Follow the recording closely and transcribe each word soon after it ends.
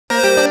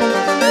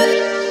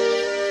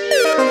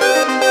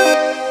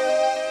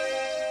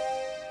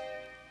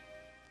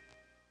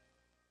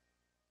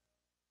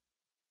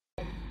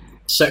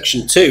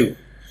Section 2,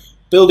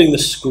 building the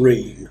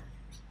screen.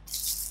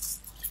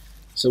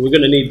 So we're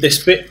going to need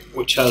this bit,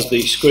 which has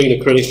the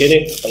screen acrylic in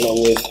it,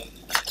 along with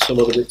some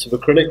other bits of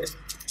acrylic.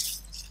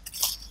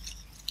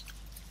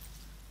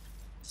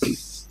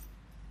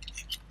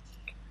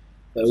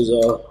 Those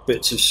are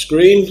bits of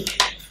screen.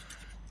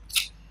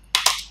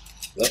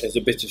 That is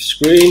a bit of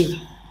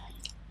screen.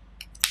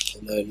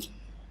 And then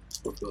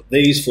we've got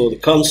these for the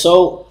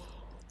console.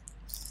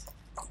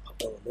 Put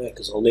that on there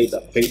because I'll need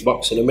that pink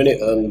box in a minute,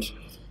 and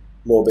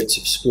more bits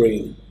of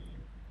screen.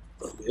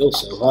 And we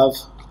also have,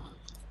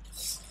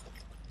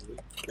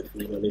 if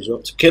we manage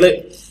not to kill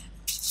it,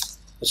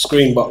 a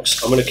screen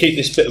box. I'm going to keep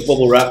this bit of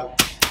bubble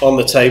wrap on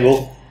the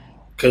table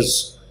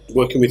because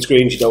working with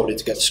screens you don't want it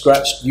to get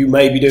scratched. You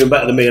may be doing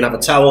better than me and have a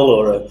towel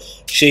or a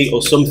sheet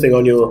or something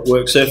on your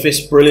work surface.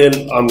 Brilliant.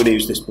 I'm going to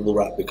use this bubble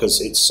wrap because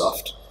it's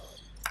soft.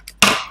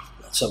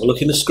 Let's have a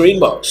look in the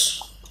screen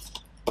box.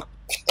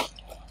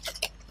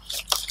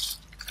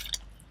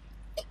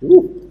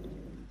 Ooh.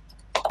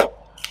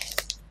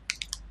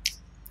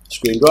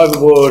 Screen driver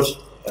board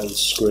and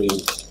screen.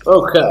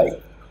 Okay.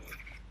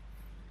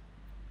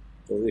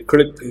 All the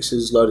acrylic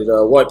pieces loaded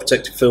our white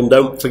protective film.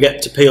 Don't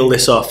forget to peel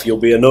this off. You'll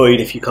be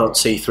annoyed if you can't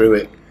see through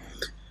it.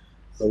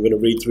 I'm going to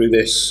read through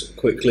this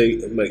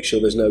quickly and make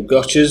sure there's no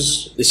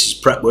gotchas. This is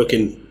prep work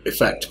in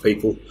effect,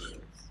 people.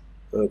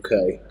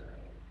 Okay.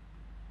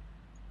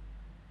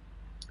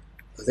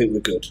 I think we're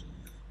good.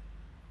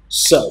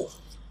 So,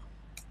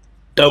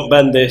 don't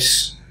bend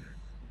this.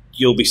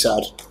 You'll be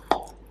sad.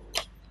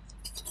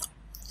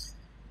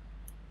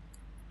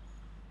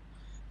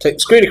 Take the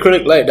screen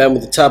acrylic, lay it down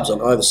with the tabs on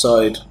either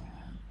side.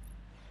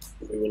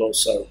 We will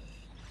also,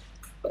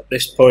 at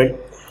this point,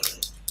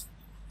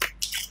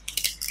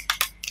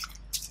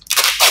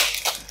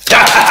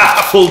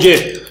 I fooled you!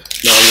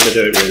 No, I'm going to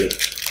do it really.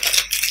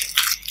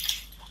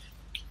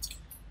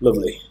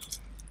 Lovely.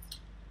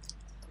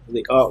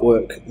 The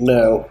artwork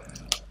now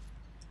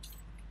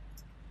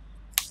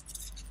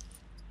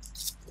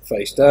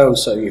face down,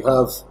 so you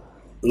have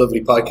lovely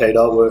Picade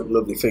artwork,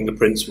 lovely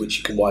fingerprints which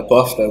you can wipe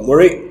off, don't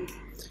worry.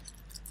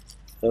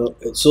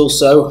 It's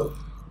also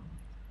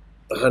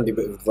a handy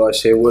bit of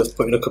advice here, worth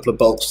putting a couple of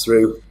bolts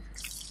through,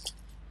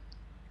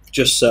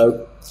 just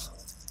so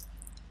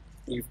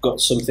you've got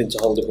something to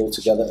hold it all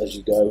together as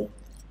you go.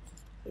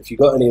 If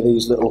you've got any of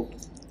these little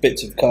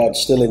bits of card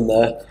still in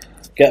there,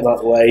 get them out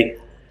of the way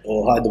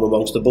or hide them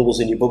amongst the bubbles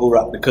in your bubble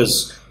wrap,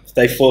 because if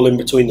they fall in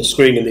between the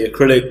screen and the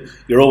acrylic,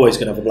 you're always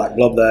going to have a black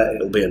blob there.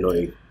 It'll be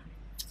annoying.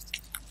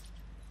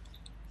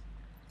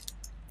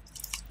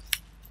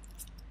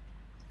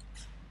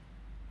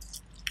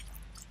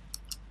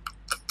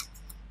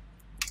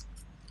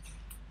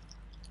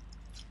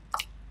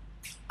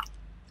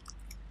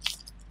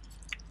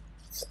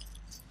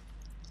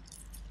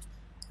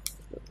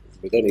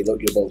 With any luck,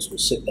 your bolts will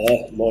sit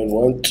there. Mine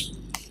won't.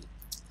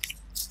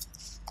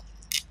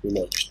 We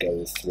might just go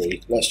with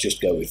 3. Let's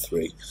just go with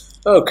 3.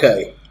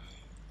 Okay.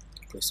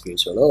 The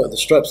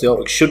straps, the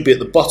artwork should be at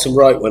the bottom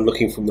right when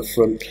looking from the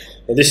front.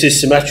 Now this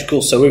is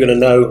symmetrical, so we're going to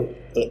know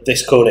that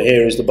this corner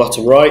here is the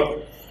bottom right.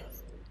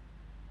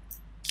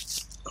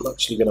 I'm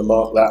actually going to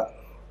mark that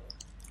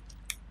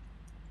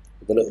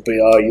with a little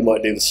BR. You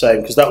might do the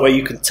same, because that way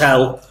you can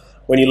tell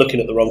when you're looking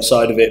at the wrong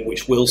side of it,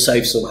 which will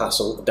save some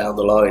hassle down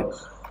the line.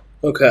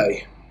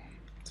 Okay.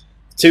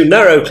 2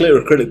 narrow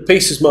clear acrylic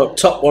pieces marked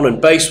top 1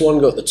 and base 1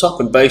 go at the top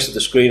and base of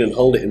the screen and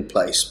hold it in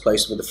place.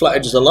 Place them with the flat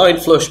edges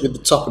aligned flush with the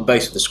top and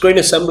base of the screen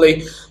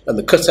assembly and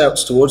the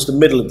cutouts towards the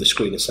middle of the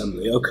screen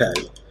assembly. Okay.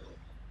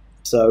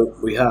 So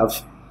we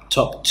have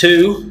top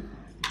 2,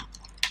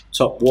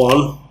 top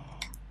 1,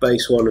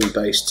 base 1 and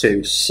base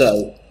 2.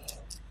 So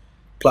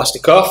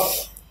plastic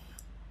off.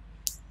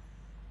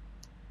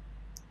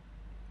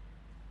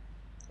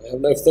 I have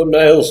no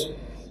thumbnails.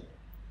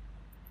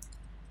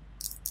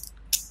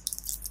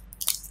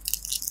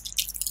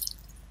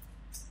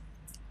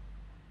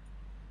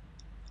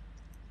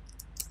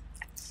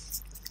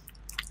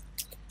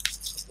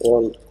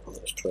 One,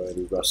 let's try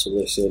and wrestle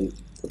this in.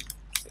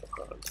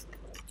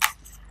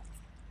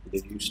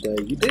 Did you stay?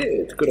 You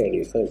did. Good on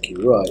you. Thank you.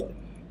 Right.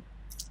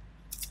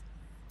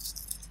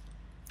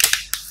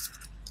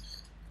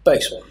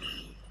 Base 1.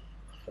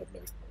 I have no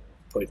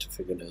pointer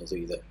fingernails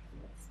either.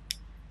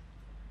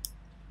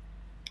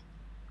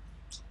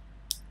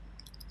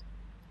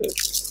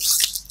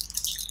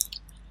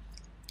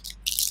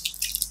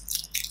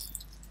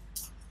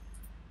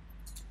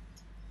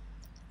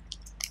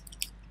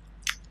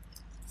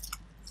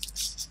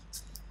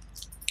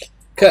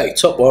 Okay,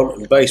 top 1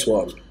 and base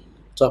 1.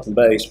 Top and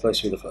base,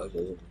 place with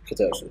the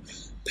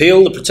cutouts.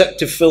 Peel the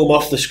protective film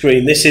off the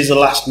screen. This is a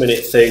last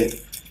minute thing.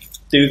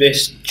 Do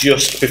this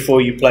just before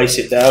you place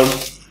it down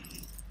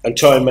and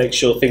try and make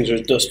sure things are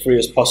as dust free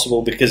as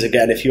possible, because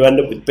again, if you end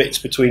up with bits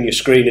between your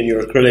screen and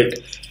your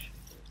acrylic,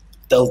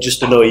 they'll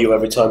just annoy you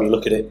every time you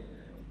look at it.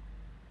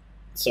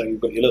 So you've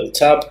got your little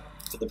tab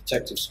for the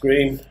protective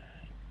screen.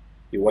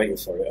 You're waiting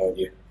for it, aren't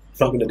you? I'm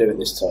not going to do it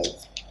this time.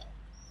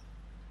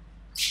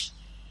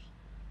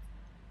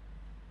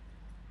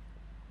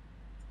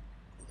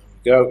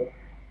 Go.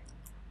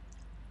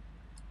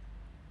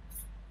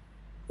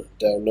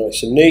 down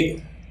nice and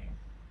neat.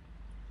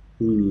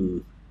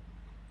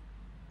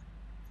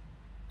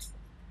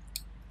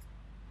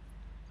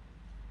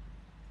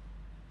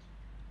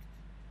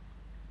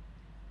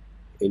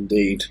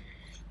 Indeed,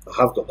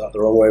 I have got that the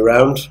wrong way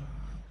round,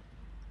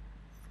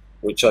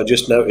 which I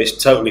just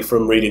noticed totally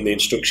from reading the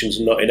instructions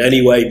and not in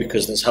any way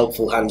because there's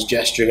helpful hands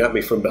gesturing at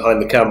me from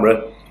behind the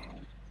camera.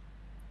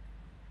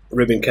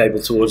 Ribbon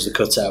cable towards the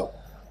cutout.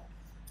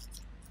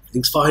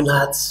 Everything's fine,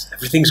 lads.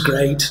 Everything's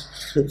great.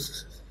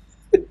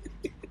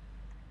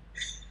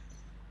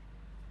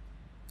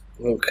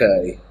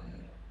 Okay.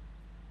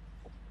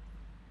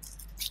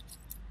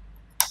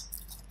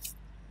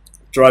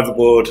 Driver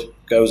board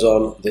goes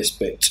on this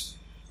bit.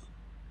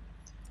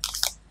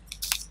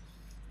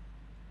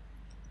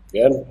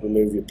 Again,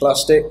 remove your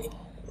plastic.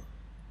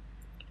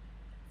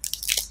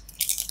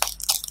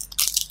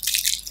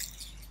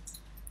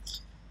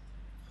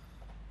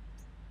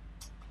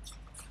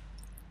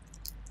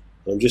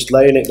 I'm just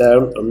laying it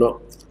down. I'm not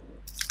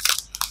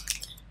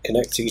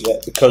connecting it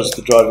yet because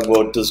the driver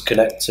board does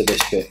connect to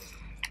this bit.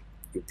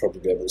 You'll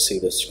probably be able to see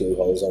the screw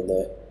holes on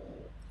there.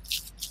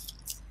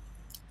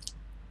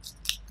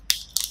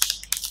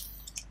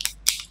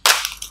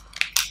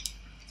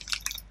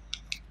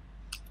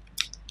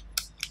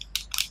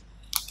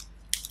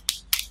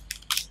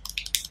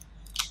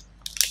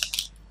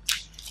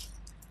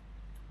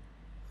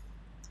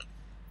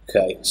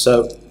 Okay,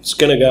 so it's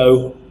going to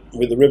go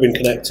with the ribbon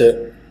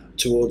connector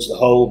towards the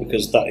hole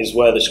because that is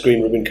where the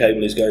screen ribbon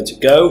cable is going to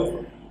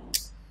go.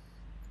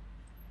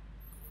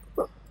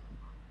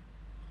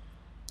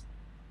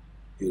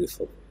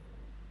 Beautiful.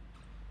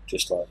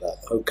 Just like that.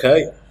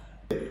 Okay.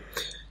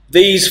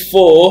 These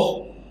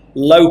 4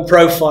 low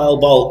profile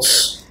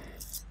bolts,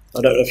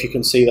 I don't know if you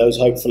can see those,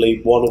 hopefully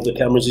one of the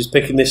cameras is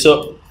picking this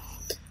up.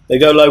 They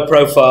go low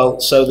profile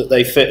so that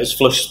they fit as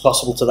flush as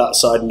possible to that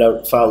side and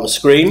don't foul the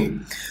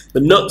screen. The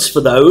nuts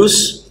for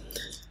those,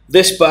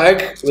 this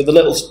bag with the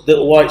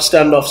little white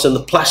standoffs and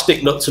the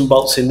plastic nuts and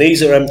bolts in,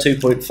 these are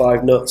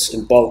M2.5 nuts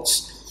and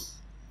bolts.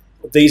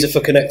 These are for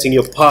connecting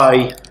your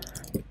Pi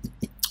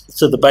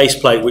to the base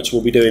plate, which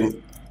we'll be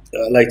doing at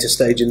a later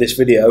stage in this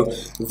video.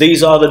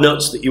 These are the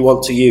nuts that you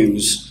want to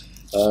use,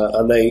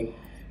 and they...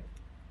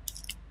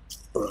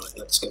 Right,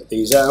 let's get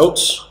these out,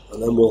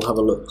 and then we'll have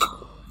a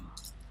look.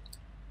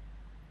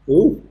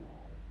 Ooh.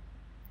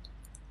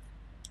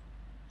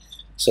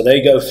 So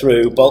they go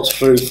through, bolts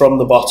through from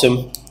the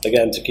bottom,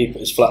 again to keep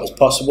it as flat as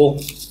possible.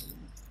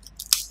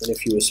 And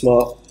if you were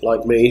smart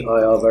like me,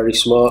 I are very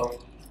smart,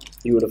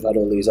 you would have had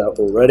all these out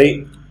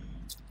already.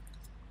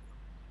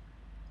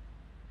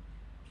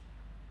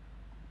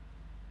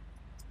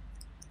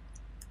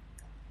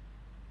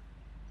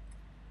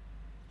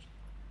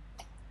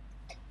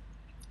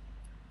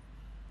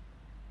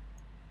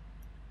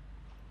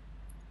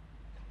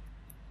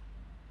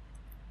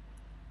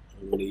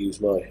 I'm going to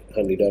use my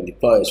handy dandy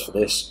pliers for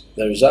this.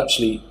 There is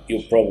actually,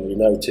 you'll probably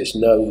notice,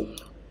 no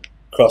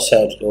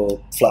crosshead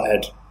or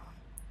flathead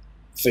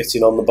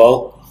fitting on the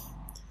bolt.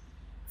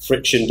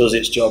 Friction does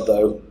its job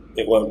though,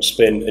 it won't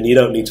spin, and you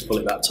don't need to pull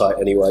it that tight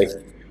anyway.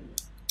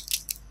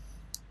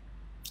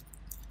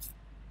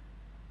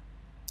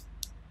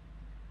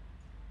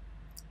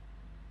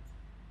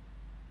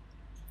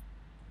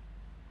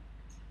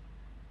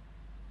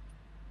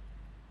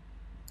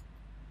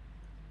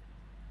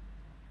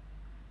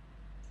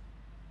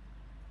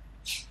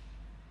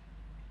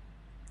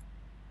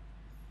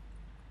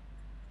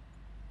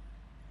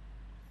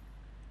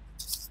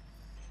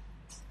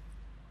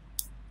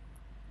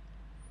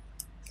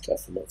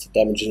 Careful not to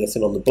damage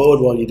anything on the board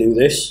while you do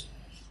this.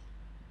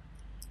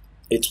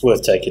 It's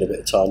worth taking a bit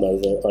of time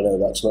over. I know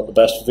that's not the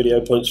best for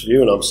video points of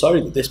view, and I'm sorry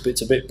that this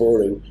bit's a bit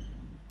boring.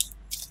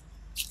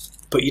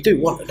 But you do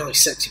want a nice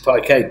sexy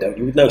Picade, don't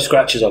you, with no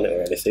scratches on it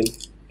or anything.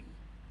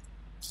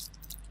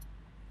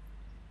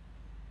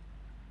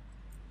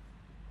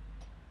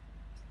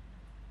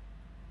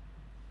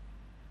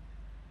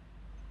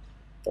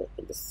 Bolt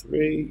number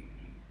 3.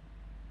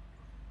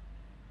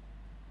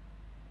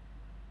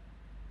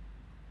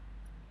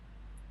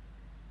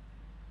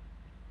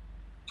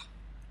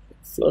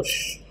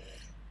 Flush,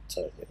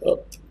 tighten it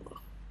up.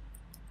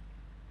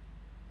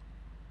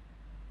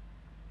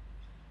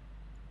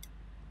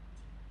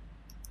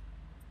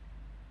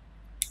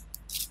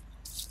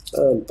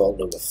 And bolt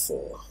number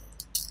 4.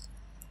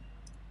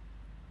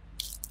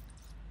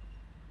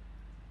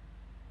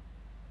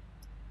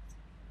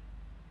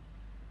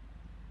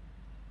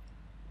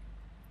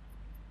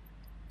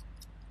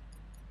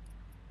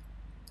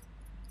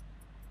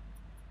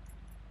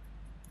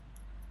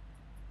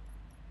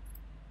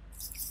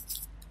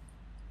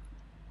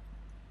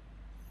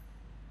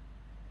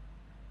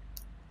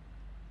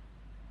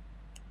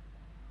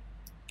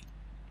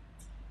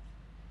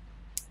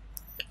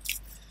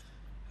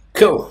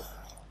 Cool.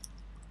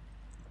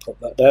 Pop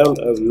that down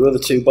over your other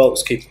 2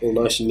 bolts, keep it all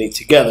nice and neat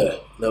together.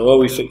 Now, are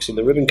we fixing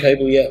the ribbon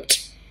cable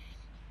yet?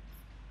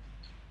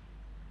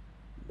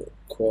 Not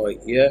quite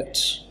yet.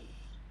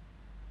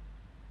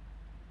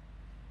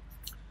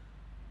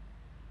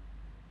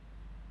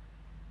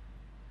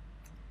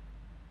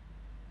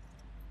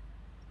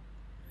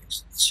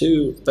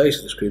 To the base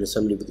of the screen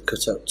assembly with the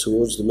cutout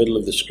towards the middle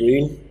of the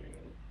screen.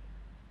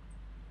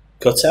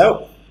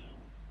 Cutout.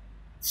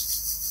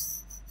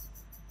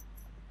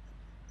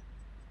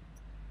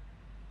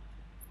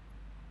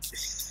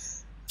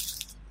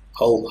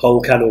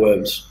 Whole can of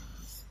worms.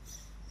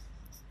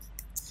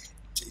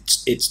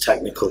 It's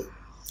technical.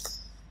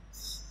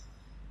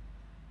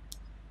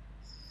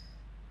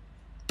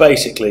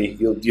 Basically,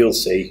 you'll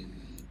see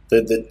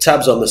the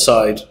tabs on the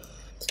side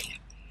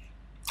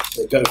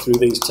that go through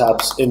these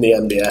tabs in the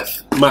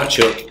MDF match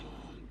up.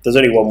 There's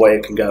only one way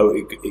it can go.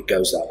 It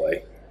goes that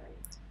way.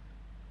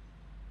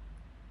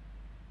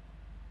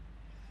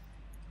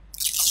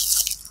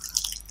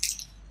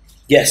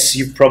 Yes,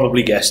 you've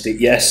probably guessed it.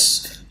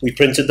 Yes, we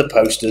printed the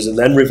posters and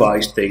then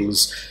revised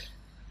things.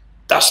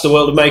 That's the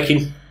world of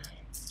making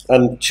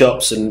and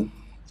chops, and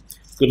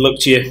good luck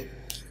to you.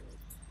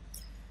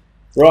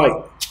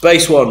 Right,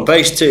 base 1,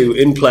 base 2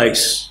 in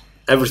place.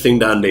 Everything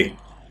dandy.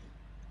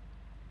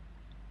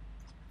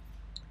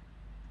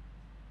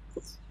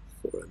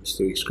 4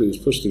 M3 screws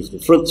pushed through the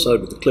front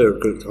side with the clear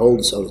grip to hold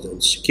the solid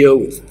and secure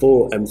with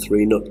 4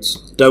 M3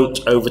 nuts.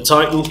 Don't over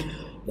tighten.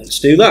 Let's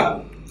do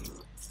that.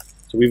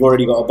 So we've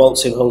already got our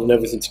bolts in holding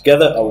everything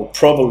together. I will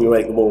probably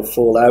make them all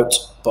fall out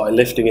by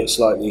lifting it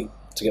slightly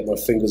to get my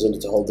fingers under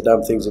to hold the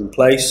damn things in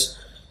place.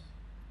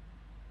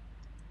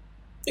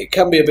 It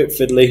can be a bit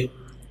fiddly.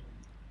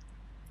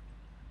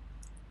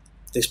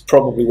 This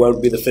probably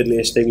won't be the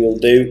fiddliest thing you'll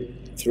do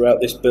throughout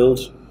this build,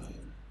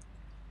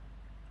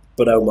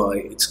 but oh my,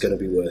 it's going to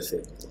be worth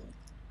it.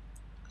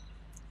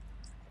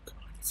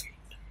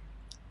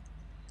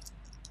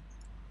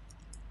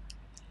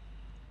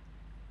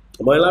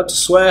 Am I allowed to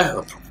swear?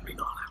 I'm probably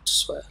not allowed to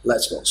swear.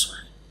 Let's not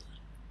swear.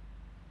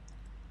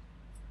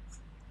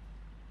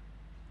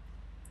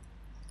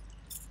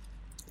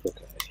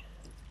 Okay.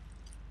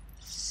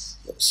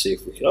 Let's see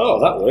if we can. Oh,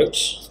 that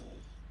works.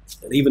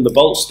 And even the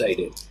bolt stayed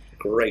in.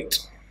 Great.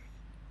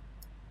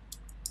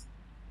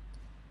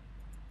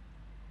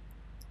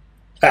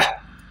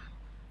 Ha!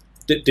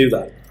 Do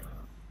that.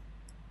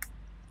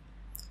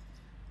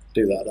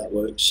 Do that, that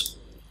works.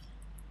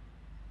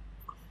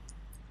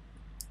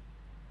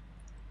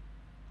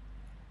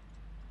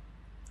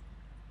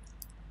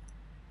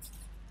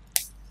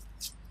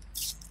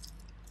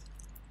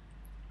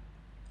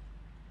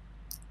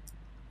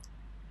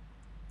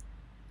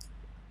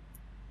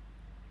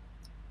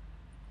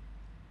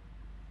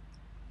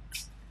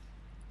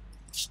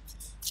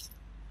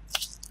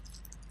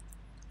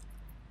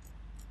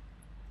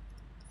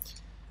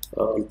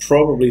 I'm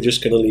probably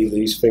just going to leave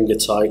these finger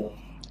tight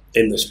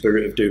in the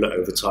spirit of do not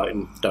over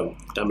tighten. Don't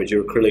damage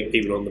your acrylic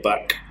even on the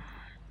back.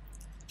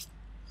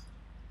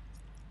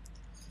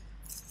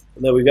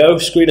 And there we go,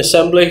 screen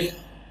assembly.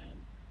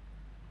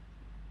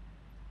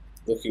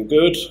 Looking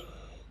good.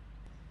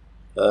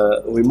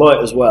 We might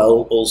as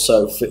well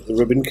also fit the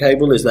ribbon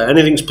cable. Is there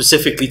anything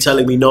specifically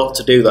telling me not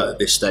to do that at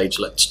this stage?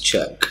 Let's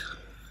check.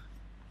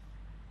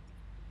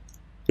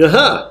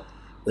 Aha!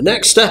 The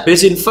next step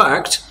is, in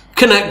fact,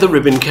 connect the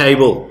ribbon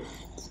cable.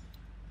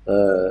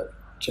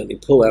 Gently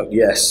pull out,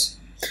 yes.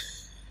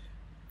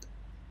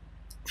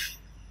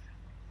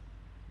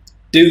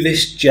 Do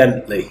this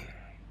gently.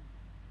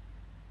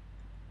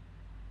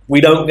 We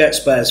don't get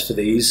spares for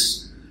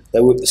these. They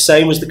were the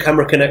same as the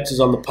camera connectors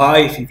on the Pi.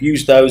 If you've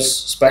used those,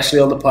 especially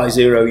on the Pi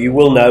Zero, you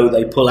will know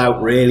they pull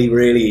out really,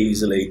 really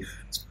easily.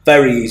 It's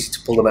very easy to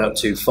pull them out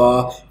too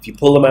far. If you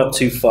pull them out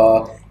too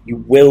far, you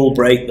will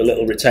break the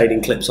little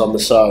retaining clips on the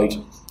side.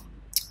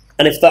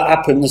 And if that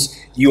happens,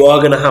 you are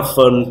going to have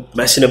fun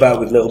messing about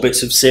with little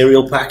bits of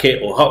cereal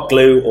packet or hot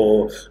glue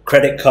or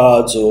credit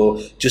cards or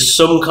just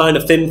some kind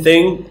of thin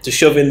thing to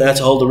shove in there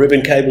to hold the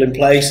ribbon cable in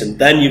place, and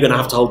then you're going to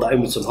have to hold that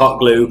in with some hot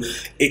glue.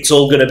 It's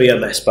all going to be a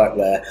mess back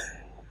there.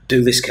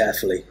 Do this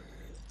carefully.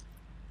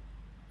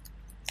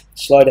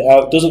 Slide it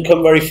out. Doesn't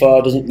come very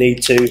far, doesn't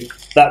need to.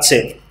 That's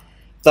it.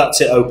 That's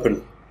it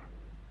open.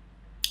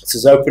 It's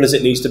as open as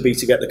it needs to be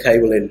to get the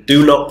cable in.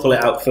 Do not pull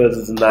it out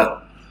further than that.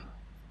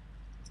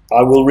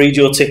 I will read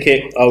your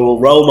ticket, I will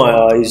roll my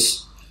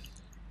eyes,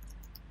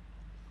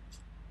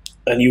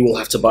 and you will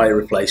have to buy a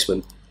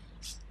replacement.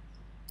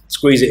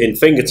 Squeeze it in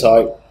finger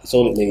tight, that's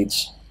all it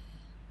needs.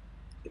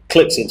 It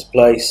clips into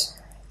place,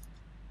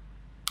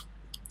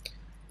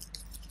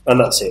 and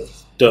that's it.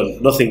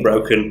 Done. Nothing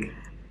broken.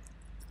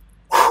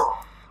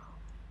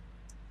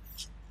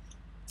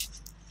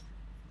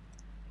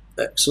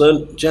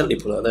 Excellent. Gently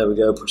pull out. There we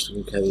go. Push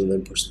the cable and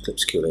then push the clip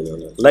securely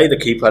on it. Lay the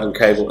keypad and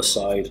cable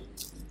aside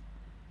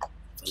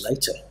for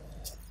later.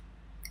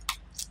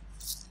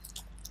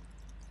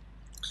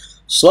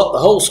 Slot the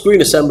whole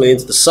screen assembly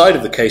into the side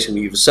of the casing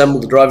where you've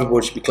assembled. The driver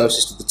board should be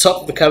closest to the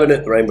top of the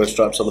cabinet. The rainbow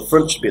stripes on the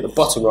front should be at the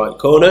bottom right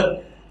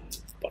corner.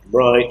 Bottom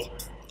right.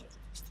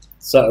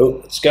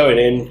 So it's going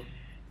in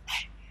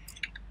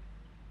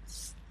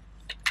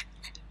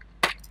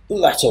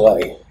that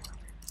away.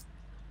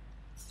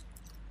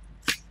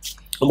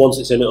 And once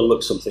it's in, it'll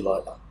look something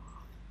like that.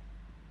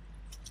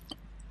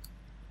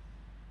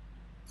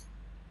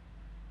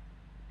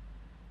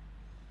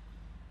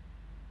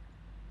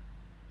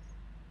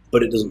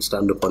 but it doesn't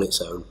stand up on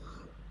its own.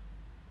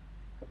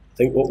 I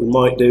think what we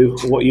might do,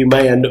 what you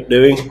may end up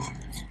doing,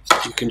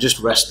 you can just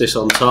rest this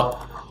on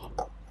top.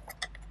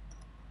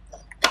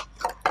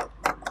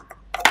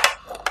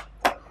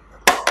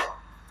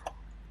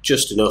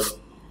 Just enough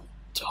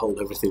to hold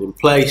everything in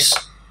place.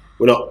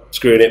 We're not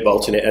screwing it,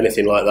 bolting it,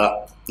 anything like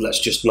that. Let's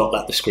just not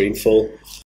let the screen fall.